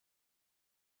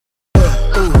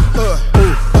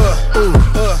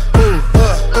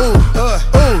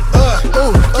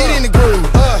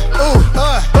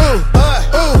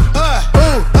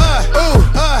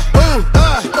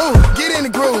Get in the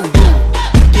groove.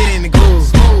 Get in the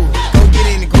groove. Get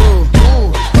in the groove.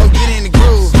 Go get in the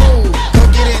groove. Go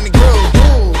get in the groove.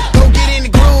 Go get in the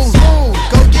groove.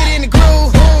 Go get in the groove. Go get in the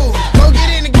groove. Go get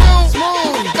in the groove.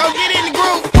 Go get in the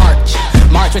groove.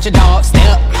 March with your dog,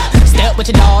 step with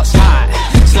your dog,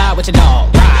 slide with your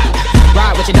dog,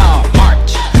 ride with your dog,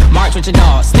 march with your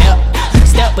dog,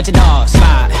 step with your dog,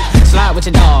 slide with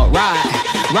your dog,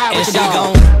 ride with your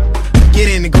dog. Get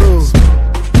in the groove.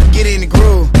 Get in the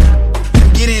groove.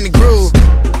 Get in the groove.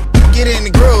 Get in the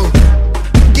groove.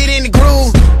 Get in the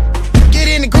groove. Get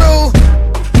in the groove.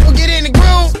 Get in the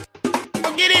groove.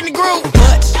 Get in the groove.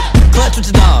 Clutch with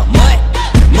your dog,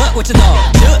 mutt with your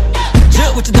dog,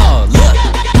 jut with your dog,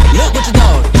 look with your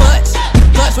dog,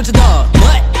 clutch with your dog,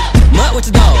 mutt with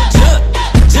your dog,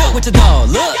 jut with your dog,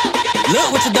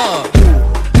 look with your dog.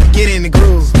 Get in the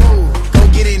groove.